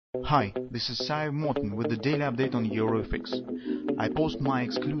Hi, this is Sive Morten with the daily update on EuroFX. I post my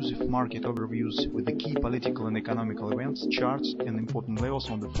exclusive market overviews with the key political and economical events, charts and important levels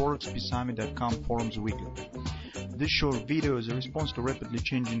on the ForexPeaceArmy.com forums weekly. This short video is a response to rapidly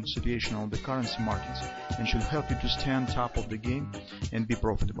changing situation on the currency markets and should help you to stay on top of the game and be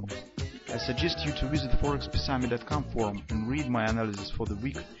profitable. I suggest you to visit ForexPeaceArmy.com forum and read my analysis for the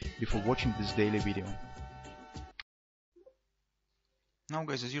week before watching this daily video. Now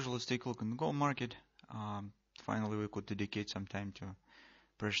guys, as usual, let's take a look in the gold market. Finally we could dedicate some time to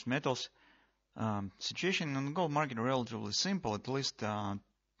precious metals. Situation on the gold market relatively simple, at least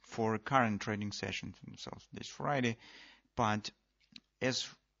for current trading session. So this Friday, but as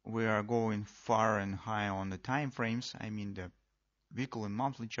we are going far and high on the time frames, I mean the weekly and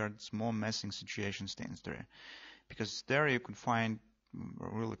monthly charts, more messing situation stands there, because there you could find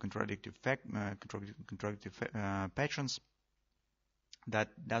really contradictory patterns that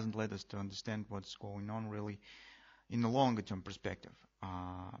doesn't let us to understand what's going on really in the longer term perspective.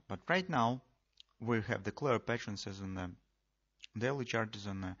 But right now we have the clear patterns as on the daily charts,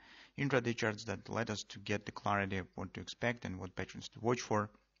 on the intraday charts, that let us to get the clarity of what to expect and what patterns to watch for.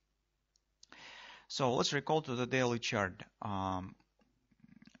 So let's recall to the daily chart. On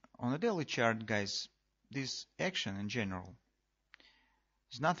the daily chart, guys, this action in general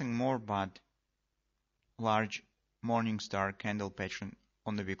is nothing more but large morning star candle pattern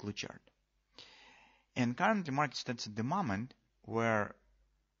on the weekly chart. And currently the market stands at the moment where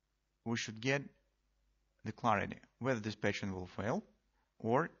we should get the clarity whether this pattern will fail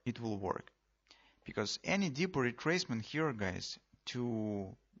or it will work. Because any deeper retracement here, guys,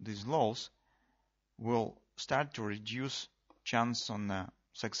 to these lows will start to reduce chance on the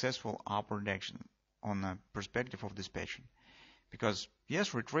successful upward action on the perspective of this pattern. Because yes,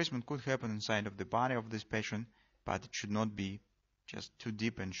 retracement could happen inside of the body of this pattern, but it should not be just too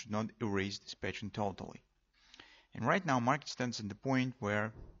deep and should not erase this pattern totally. And right now market stands at the point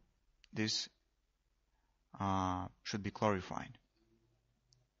where this should be clarified.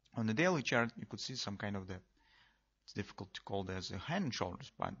 On the daily chart you could see some kind of it's difficult to call this a hand and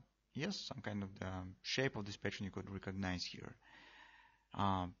shoulders, but yes, some kind of the shape of this pattern you could recognize here.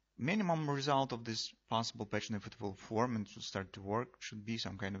 Minimum result of this possible pattern, if it will form and to start to work, should be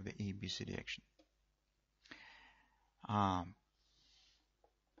some kind of the ABCD action.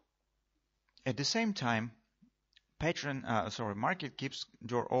 At the same time, market keeps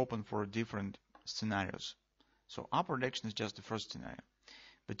door open for different scenarios. So upward action is just the first scenario.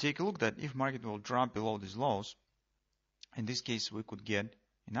 But take a look that if market will drop below these lows, in this case we could get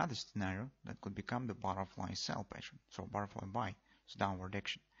another scenario that could become the butterfly sell pattern. So butterfly buy, so downward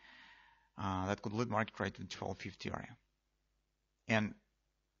action. That could lead market right to the 1250 area. And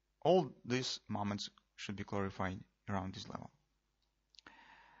all these moments should be clarified around this level.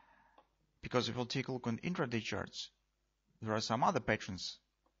 Because if we'll take a look on intraday charts, there are some other patterns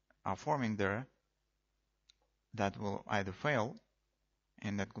forming there that will either fail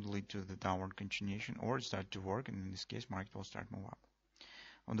and that could lead to the downward continuation, or start to work, and in this case market will start move up.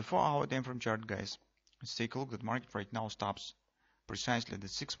 On the 4-hour time frame chart, guys, let's take a look that market right now stops precisely at the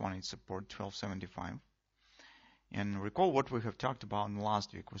 618 support, 1275. And recall what we have talked about in the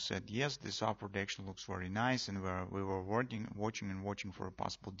last week. We said yes, this upward action looks very nice, and we were watching for a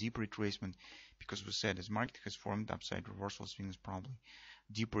possible deep retracement, because we said as market has formed upside reversal swings, probably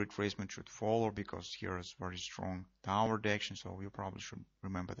deep retracement should follow, because here is very strong downward action. So you probably should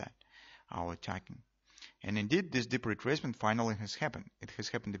remember that our attacking. And indeed, this deep retracement finally has happened. It has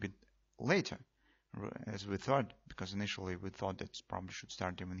happened a bit later, as we thought, because initially we thought that it probably should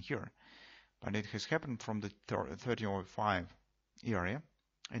start even here. But it has happened from the 30.05 area,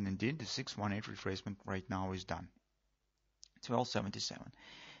 and indeed the 618 retracement right now is done. 1277.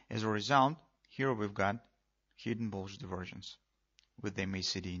 As a result, here we've got hidden bullish divergence with the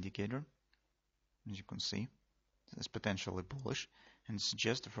MACD indicator. As you can see, it's potentially bullish and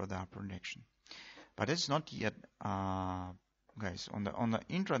suggests further upward action. But it's not yet, guys. On the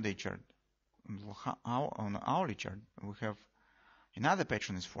intraday chart, on the hourly chart, we have another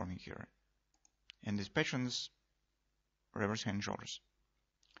pattern is forming here. And this pattern is reverse hand and shoulders.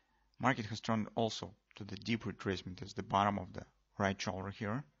 Market has turned also to the deep retracement as the bottom of the right shoulder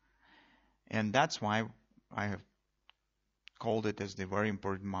here. And that's why I have called it as the very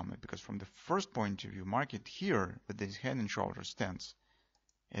important moment, because from the first point of view, market here with this head and shoulder stance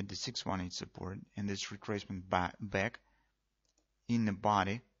at the 618 support and this retracement back in the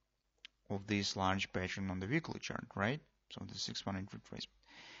body of this large pattern on the weekly chart, right? So the 618 retracement.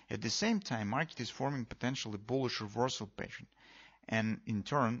 At the same time, market is forming potentially bullish reversal pattern, and in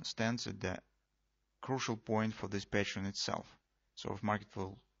turn stands at the crucial point for this pattern itself. So if market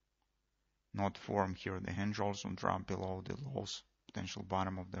will not form here. The hand shoulders will drop below the lows, potential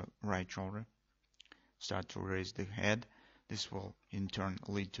bottom of the right shoulder. Start to raise the head. This will in turn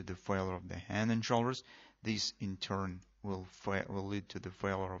lead to the failure of the hand and shoulders. This in turn will lead to the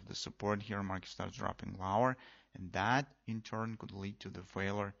failure of the support here. Market starts dropping lower, and that in turn could lead to the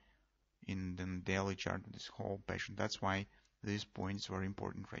failure in the daily chart of this whole pattern. That's why these points are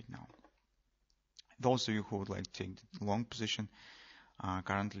important right now. Those of you who would like to take the long position,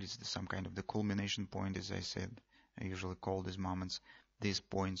 currently it's some kind of the culmination point, as I said. I usually call these moments. These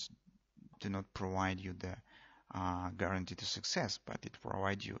points do not provide you the guarantee to success, but it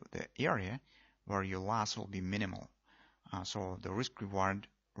provides you the area where your loss will be minimal. So the risk-reward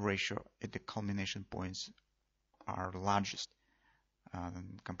ratio at the culmination points are largest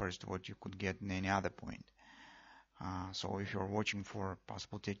compared to what you could get in any other point. So if you're watching for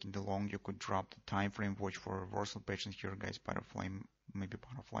possible taking the long, you could drop the time frame, watch for reversal patterns here, guys. Butterfly, maybe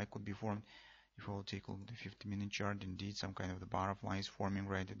butterfly could be formed. If we'll take a look at the 50-minute chart, indeed some kind of the butterfly is forming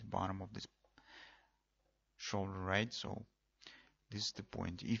right at the bottom of this shoulder, right? So this is the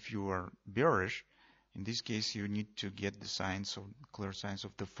point. If you are bearish, in this case you need to get the signs of clear signs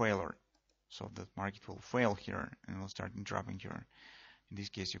of the failure, so that market will fail here and will start dropping here. In this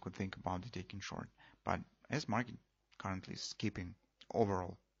case you could think about the taking short, but as market currently is keeping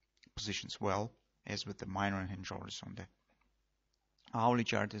overall positions well, as with the minor hand shoulders on the hourly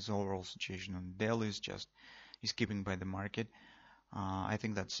chart, is overall situation on the daily is keeping by the market. I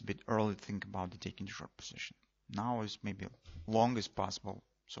think that's a bit early to think about the taking the short position. Now is maybe long as possible.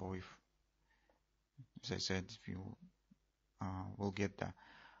 So if, as I said, if you will get the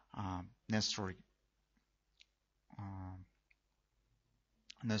necessary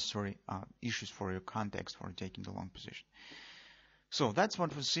issues for your context for taking the long position. So that's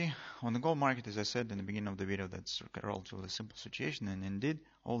what we see on the gold market. As I said in the beginning of the video, that's a relatively simple situation, and indeed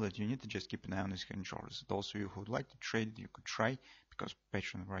all that you need to just keep an eye on is head and shoulders. Those of you who would like to trade, you could try, because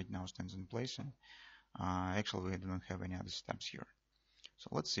pattern right now stands in place, and actually we do not have any other steps here. So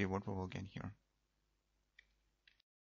let's see what we will get here.